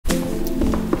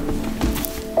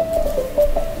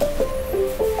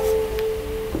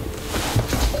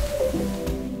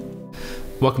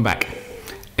Welcome back.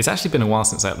 It's actually been a while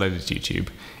since I uploaded to YouTube.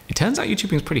 It turns out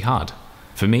YouTubing is pretty hard.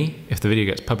 For me, if the video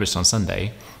gets published on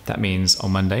Sunday, that means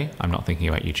on Monday, I'm not thinking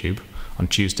about YouTube. On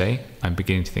Tuesday, I'm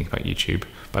beginning to think about YouTube.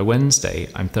 By Wednesday,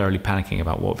 I'm thoroughly panicking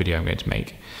about what video I'm going to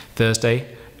make.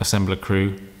 Thursday, assemble a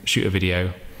crew, shoot a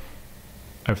video.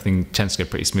 Everything tends to go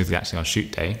pretty smoothly actually on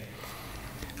shoot day.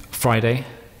 Friday,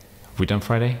 have we done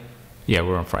Friday? Yeah,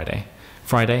 we're on Friday.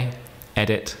 Friday,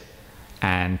 edit,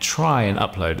 and try and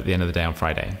upload at the end of the day on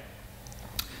Friday.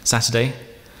 Saturday,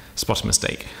 spot a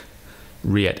mistake,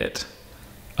 re-edit,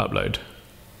 upload.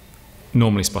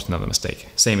 Normally spot another mistake.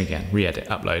 Same again, re-edit,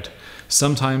 upload.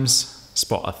 Sometimes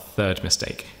spot a third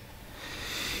mistake.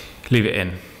 Leave it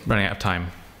in, running out of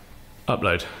time.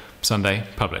 Upload, Sunday,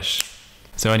 publish.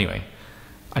 So anyway,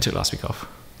 I took last week off.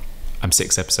 I'm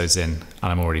 6 episodes in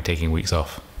and I'm already taking weeks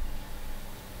off.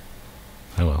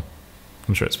 Oh well,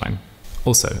 I'm sure it's fine.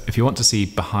 Also, if you want to see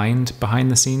behind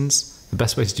the scenes, the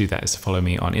best way to do that is to follow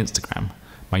me on Instagram.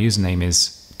 My username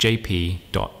is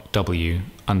jp.w__.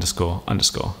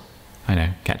 I know,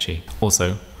 catchy.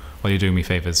 Also, while you're doing me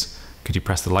favors, could you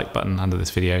press the like button under this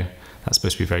video? That's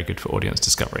supposed to be very good for audience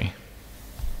discovery.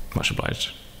 Much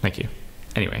obliged. Thank you.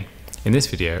 Anyway, in this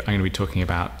video, I'm going to be talking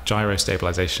about gyro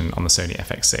stabilization on the Sony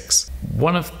FX6.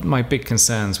 One of my big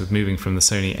concerns with moving from the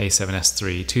Sony a7S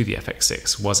III to the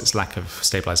FX6 was its lack of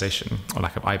stabilization, or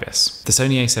lack of IBIS. The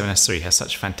Sony a7S III has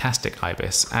such fantastic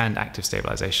IBIS and active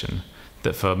stabilization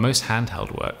that for most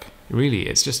handheld work, really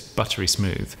it's just buttery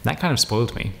smooth. That kind of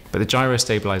spoiled me, but the gyro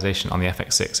stabilization on the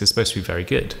FX6 is supposed to be very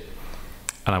good,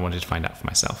 and I wanted to find out for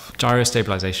myself. Gyro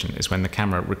stabilization is when the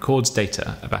camera records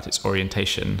data about its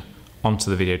orientation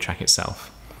onto the video track itself.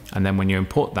 And then when you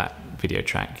import that video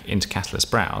track into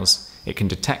Catalyst Browse, it can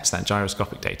detect that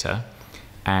gyroscopic data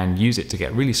and use it to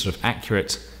get really sort of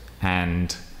accurate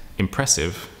and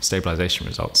impressive stabilization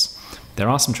results. There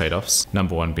are some trade-offs,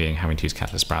 number one being having to use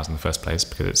Catalyst Browse in the first place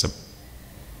because it's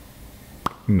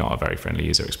not a very friendly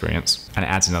user experience. And it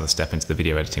adds another step into the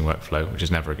video editing workflow, which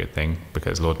is never a good thing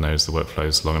because Lord knows the workflow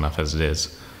is long enough as it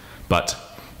is. But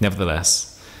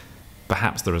nevertheless,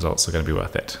 perhaps the results are going to be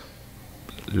worth it.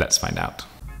 Let's find out.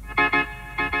 I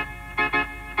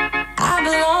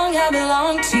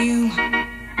belong to you.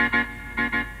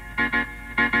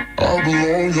 I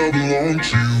belong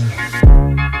to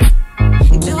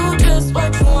you. Do just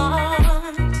what you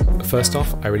want. First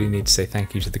off, I really need to say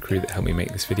thank you to the crew that helped me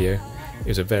make this video. It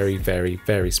was a very, very,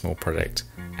 very small project,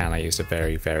 and I used a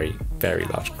very, very, very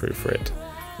large crew for it.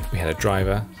 We had a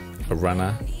driver, a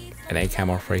runner, an A-cam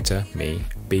operator, me,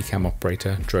 B-cam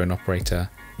operator, drone operator,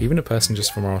 even a person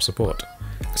just for moral support.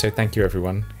 So thank you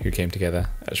everyone who came together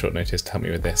at short notice to help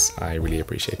me with this. I really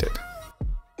appreciate it.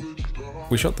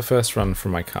 We shot the first run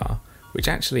from my car, which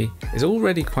actually is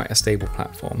already quite a stable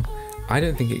platform. I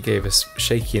don't think it gave us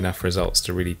shaky enough results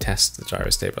to really test the gyro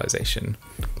stabilization.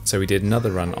 So we did another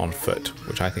run on foot,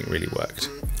 which I think really worked.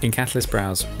 In Catalyst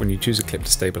Browse, when you choose a clip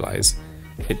to stabilize,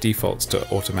 it defaults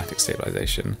to automatic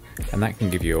stabilization, and that can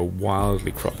give you a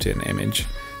wildly cropped in image.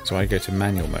 So I go to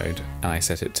manual mode and I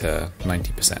set it to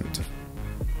 90%.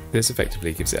 This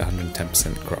effectively gives it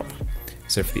 110% crop.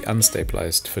 So for the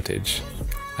unstabilized footage,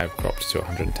 I've cropped to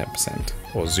 110%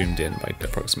 or zoomed in by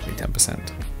approximately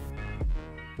 10%.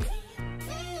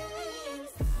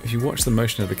 If you watch the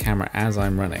motion of the camera as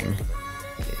I'm running,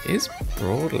 it is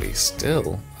broadly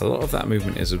still. A lot of that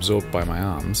movement is absorbed by my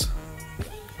arms,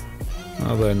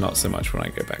 although not so much when I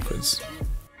go backwards.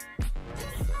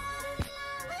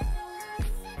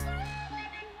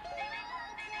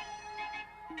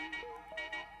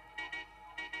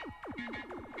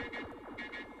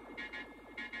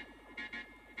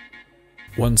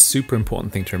 One super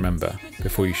important thing to remember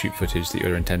before you shoot footage that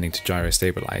you're intending to gyro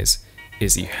stabilize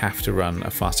is that you have to run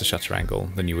a faster shutter angle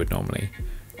than you would normally.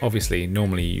 Obviously,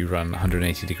 normally you run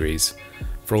 180 degrees.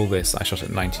 For all this, I shot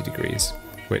at 90 degrees,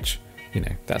 which, you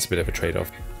know, that's a bit of a trade-off.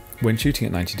 When shooting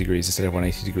at 90 degrees instead of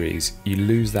 180 degrees, you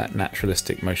lose that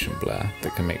naturalistic motion blur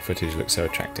that can make footage look so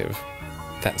attractive.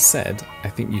 That said, I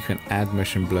think you can add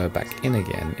motion blur back in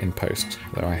again in post,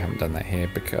 though I haven't done that here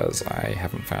because I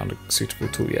haven't found a suitable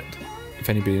tool yet. If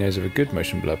anybody knows of a good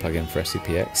motion blur plugin for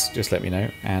SCPX, just let me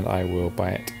know and I will buy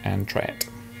it and try it.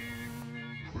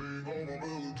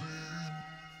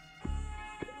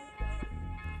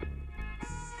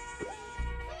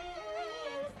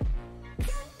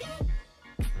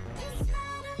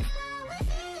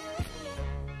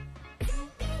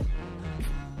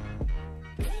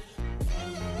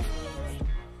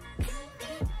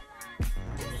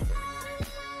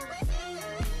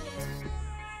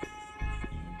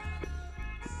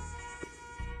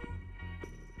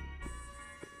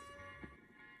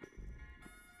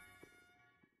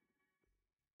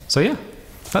 So yeah,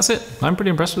 that's it. I'm pretty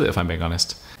impressed with it, if I'm being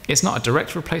honest. It's not a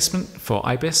direct replacement for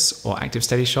IBIS or Active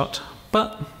Steady Shot,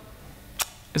 but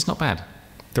it's not bad.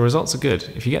 The results are good.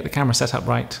 If you get the camera set up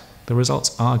right, the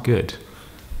results are good.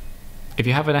 If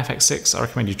you have an FX6, I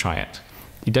recommend you try it.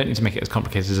 You don't need to make it as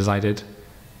complicated as I did.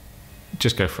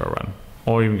 Just go for a run,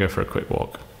 or even go for a quick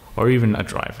walk, or even a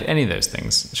drive. Any of those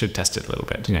things should test it a little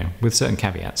bit, you know, with certain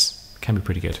caveats. It can be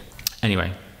pretty good.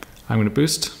 Anyway, I'm going to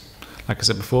boost. Like I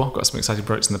said before, I've got some exciting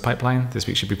products in the pipeline. This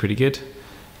week should be pretty good.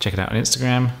 Check it out on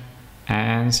Instagram,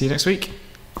 and see you next week.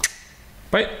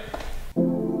 Bye.